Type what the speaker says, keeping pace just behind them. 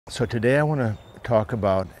So today I want to talk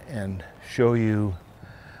about and show you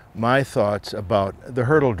my thoughts about the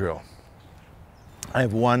hurdle drill. I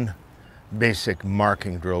have one basic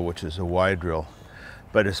marking drill, which is a Y drill,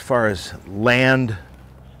 but as far as land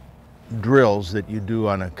drills that you do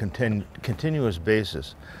on a continuous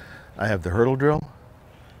basis, I have the hurdle drill,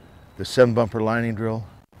 the 7-bumper lining drill,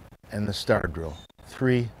 and the star drill.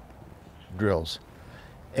 3 drills.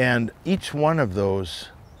 And each one of those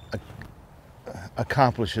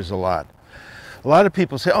accomplishes a lot. A lot of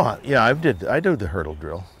people say, oh yeah, I do the hurdle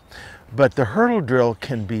drill. But the hurdle drill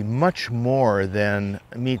can be much more than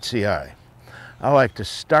meets the eye. I like to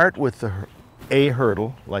start with a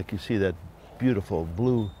hurdle, like you see that beautiful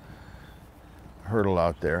blue hurdle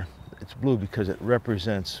out there. It's blue because it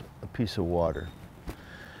represents a piece of water.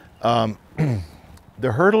 The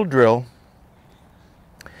hurdle drill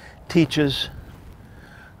teaches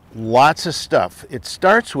lots of stuff. It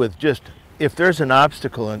starts with just, if there's an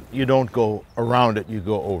obstacle and you don't go around it, you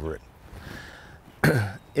go over it.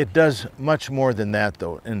 It does much more than that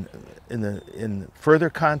though. In further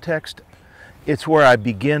context, it's where I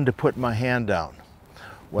begin to put my hand down.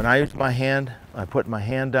 When I use my hand, I put my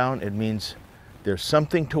hand down, it means there's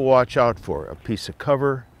something to watch out for. A piece of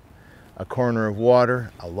cover, a corner of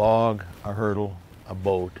water, a log, a hurdle, a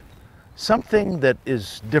boat. Something that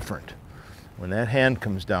is different. When that hand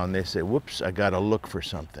comes down, they say, whoops, I gotta look for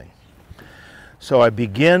something. So I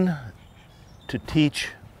begin to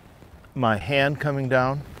teach my hand coming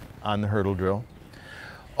down on the hurdle drill.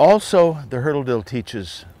 Also, the hurdle drill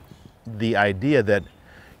teaches the idea that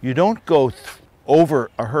you don't go over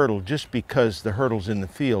a hurdle just because the hurdle's in the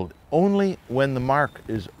field, only when the mark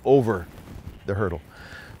is over the hurdle.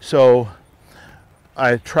 So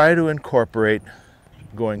I try to incorporate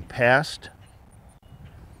going past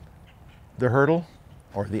the hurdle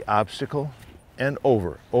or the obstacle and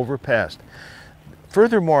over past.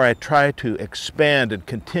 Furthermore, I try to expand and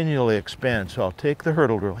continually expand. So I'll take the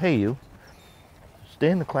hurdle drill. Hey, you, stay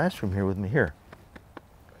in the classroom here with me. Here,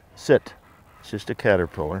 sit. It's just a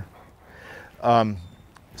caterpillar.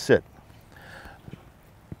 Sit.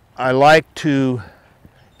 I like to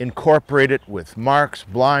incorporate it with marks,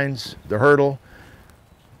 blinds, the hurdle,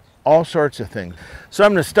 all sorts of things. So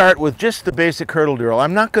I'm going to start with just the basic hurdle drill.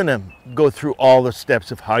 I'm not going to go through all the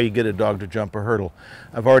steps of how you get a dog to jump a hurdle.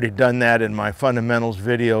 I've already done that in my fundamentals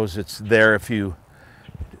videos. It's there if you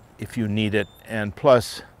need it. And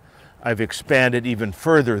plus, I've expanded even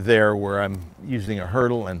further there where I'm using a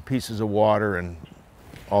hurdle and pieces of water and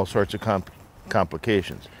all sorts of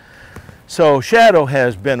complications. So Shadow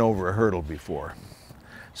has been over a hurdle before.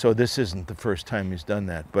 So this isn't the first time he's done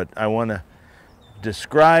that, but I want to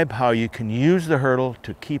describe how you can use the hurdle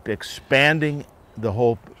to keep expanding the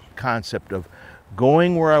whole concept of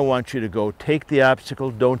going where I want you to go. Take the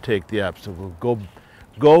obstacle, don't take the obstacle.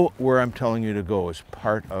 Go where I'm telling you to go is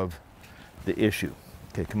part of the issue.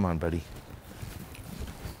 Okay, come on, buddy.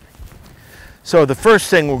 So the first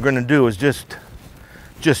thing we're going to do is just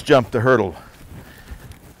jump the hurdle,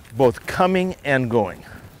 both coming and going.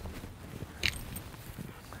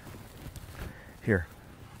 Here.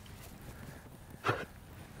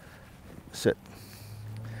 Sit.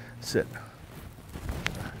 Sit.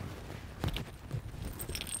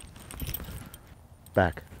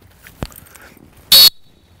 Back.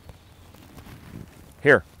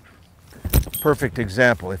 Here. Perfect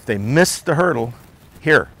example. If they miss the hurdle,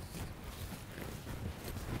 here.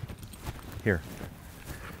 Here.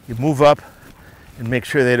 You move up and make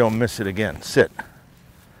sure they don't miss it again. Sit.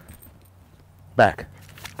 Back.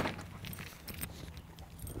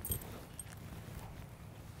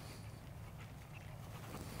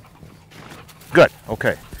 Good,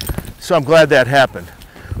 okay. So I'm glad that happened.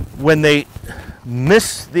 When they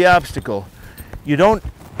miss the obstacle, you don't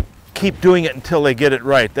keep doing it until they get it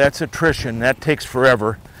right. That's attrition, that takes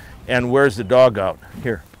forever, and wears the dog out.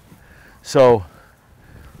 Here. So,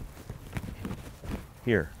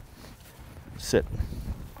 here, sit.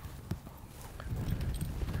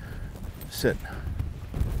 Sit.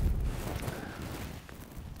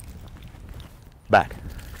 Back.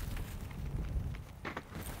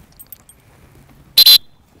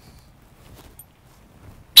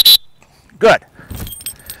 Good.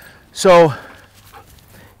 So,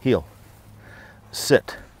 heel,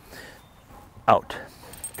 sit, out.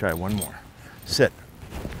 Try one more. Sit,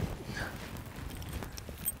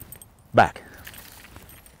 back.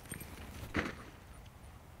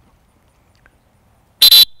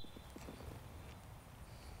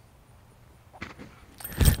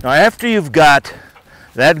 Now, after you've got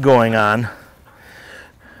that going on,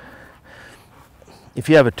 if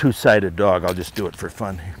you have a two-sided dog, I'll just do it for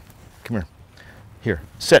fun. Come here. Here,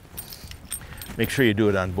 sit. Make sure you do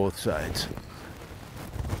it on both sides.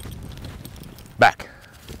 Back.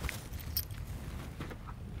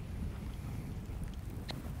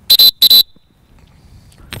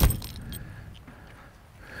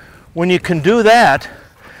 When you can do that,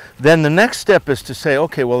 then the next step is to say,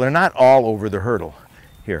 okay, well, they're not all over the hurdle.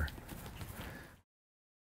 Here.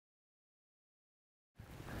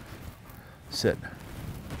 Sit.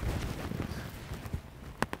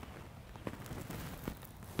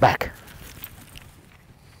 Back.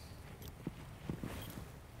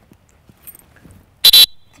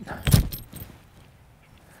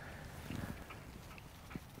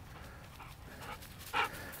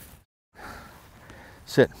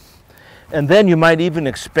 Sit. And then you might even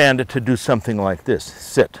expand it to do something like this.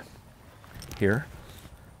 Sit. Here.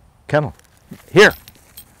 Kennel. Here.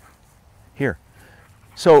 Here.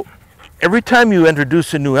 So every time you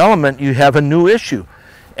introduce a new element, you have a new issue.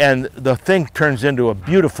 And the thing turns into a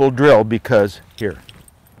beautiful drill because here.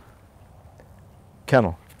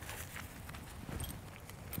 Kennel.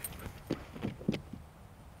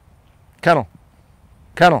 Kennel.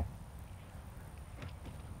 Kennel.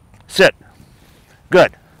 Sit.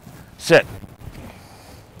 Good. Sit.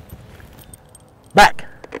 Back.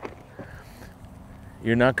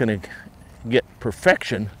 You're not going to get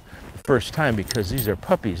perfection the first time because these are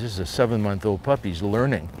puppies. This is a 7-month-old puppy's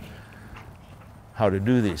learning how to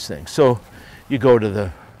do these things. So you go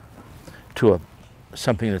to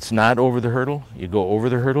something that's not over the hurdle. You go over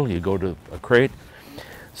the hurdle. You go to a crate.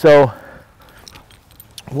 So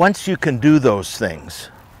once you can do those things,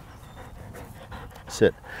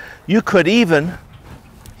 sit. You could even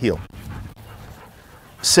heel.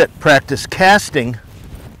 Sit, practice casting.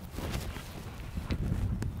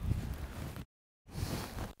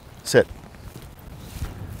 Sit.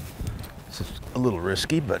 This is a little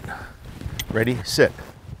risky, but ready, sit.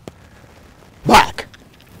 Back.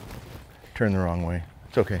 Turn the wrong way.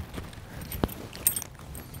 It's okay.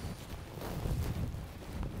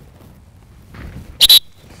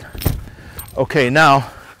 Okay,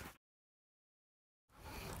 now,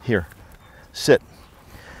 here, sit.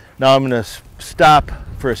 Now I'm going to stop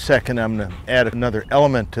for a second. I'm going to add another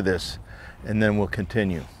element to this, and then we'll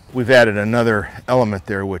continue. We've added another element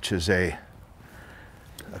there, which is a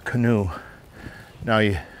canoe. Now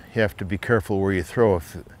you have to be careful where you throw it,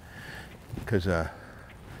 because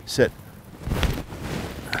sit.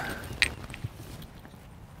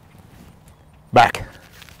 Back.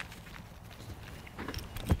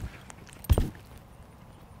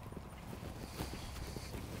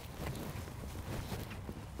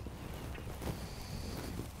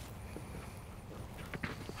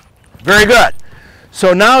 Very good.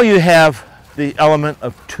 So now you have the element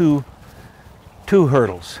of two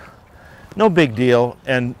hurdles. No big deal,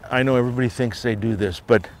 and I know everybody thinks they do this,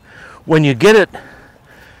 but when you get it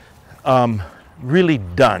really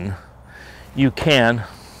done, you can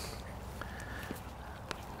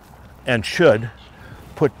and should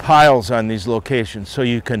put piles on these locations so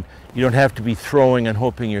you don't have to be throwing and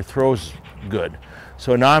hoping your throw's good.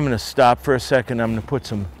 So now I'm going to stop for a second. I'm going to put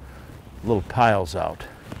some little piles out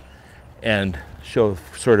and show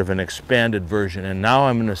sort of an expanded version. And now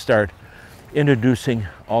I'm going to start introducing,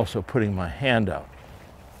 also putting my hand out.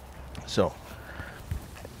 So,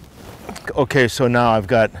 okay, so now I've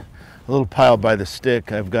got a little pile by the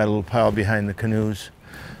stick. I've got a little pile behind the canoes.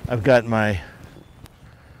 I've got my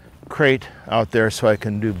crate out there so I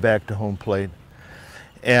can do back to home plate.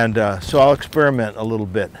 And so I'll experiment a little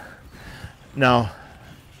bit. Now,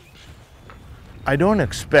 I don't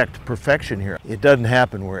expect perfection here. It doesn't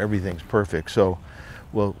happen where everything's perfect. So,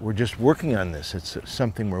 well, we're just working on this. It's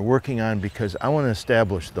something we're working on because I want to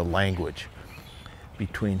establish the language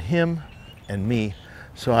between him and me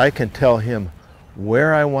so I can tell him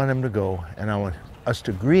where I want him to go, and I want us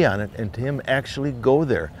to agree on it and to him actually go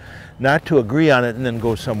there, not to agree on it and then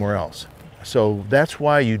go somewhere else. So that's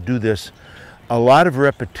why you do this, a lot of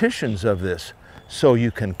repetitions of this, so you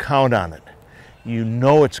can count on it. You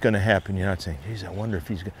know it's going to happen. You're not saying, geez, I wonder if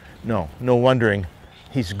he's going to. No wondering.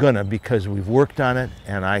 He's going to, because we've worked on it,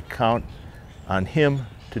 and I count on him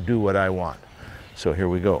to do what I want. So here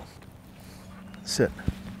we go. Sit.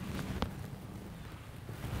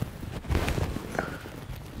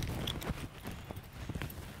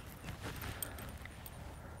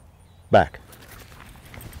 Back.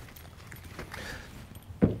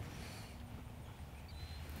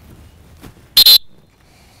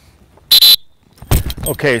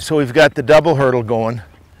 Okay, so we've got the double hurdle going.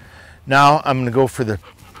 Now I'm going to go for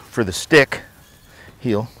the stick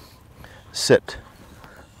heel. Sit.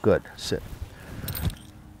 Good. Sit.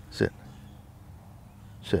 Sit.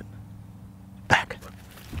 Sit. Back.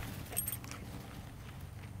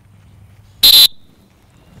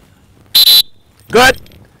 Good.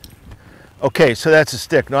 Okay, so that's a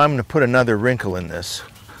stick. Now I'm going to put another wrinkle in this.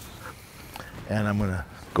 And I'm going to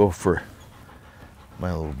go for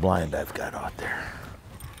my little blind I've got out there.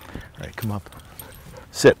 All right, come up.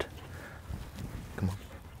 Sit. Come on.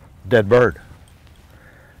 Dead bird.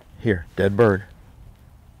 Here, dead bird.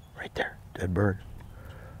 Right there, dead bird.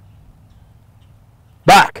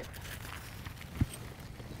 Back.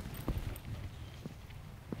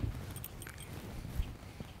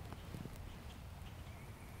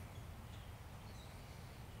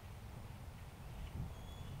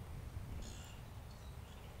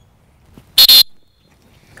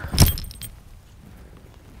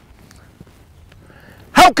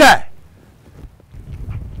 Okay.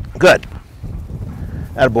 Good.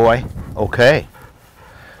 Attaboy. Okay.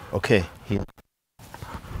 Okay. Heel.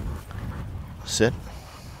 Sit.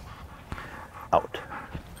 Out.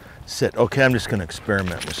 Sit. Okay, I'm just going to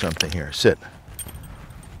experiment with something here. Sit.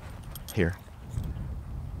 Here.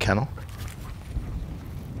 Kennel.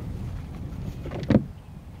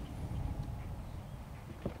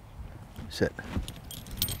 Sit.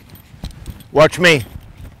 Watch me.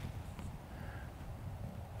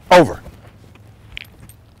 Over.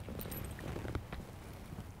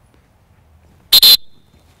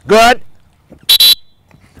 Good.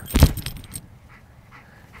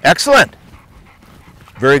 Excellent.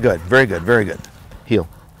 Very good, very good, very good. Heel.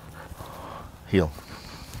 Heel.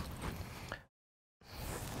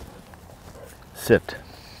 Sit.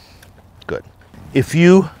 Good. If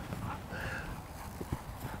you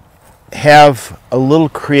have a little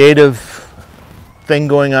creative thing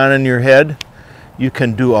going on in your head, you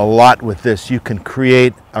can do a lot with this. You can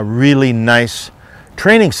create a really nice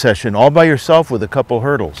training session all by yourself with a couple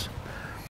hurdles.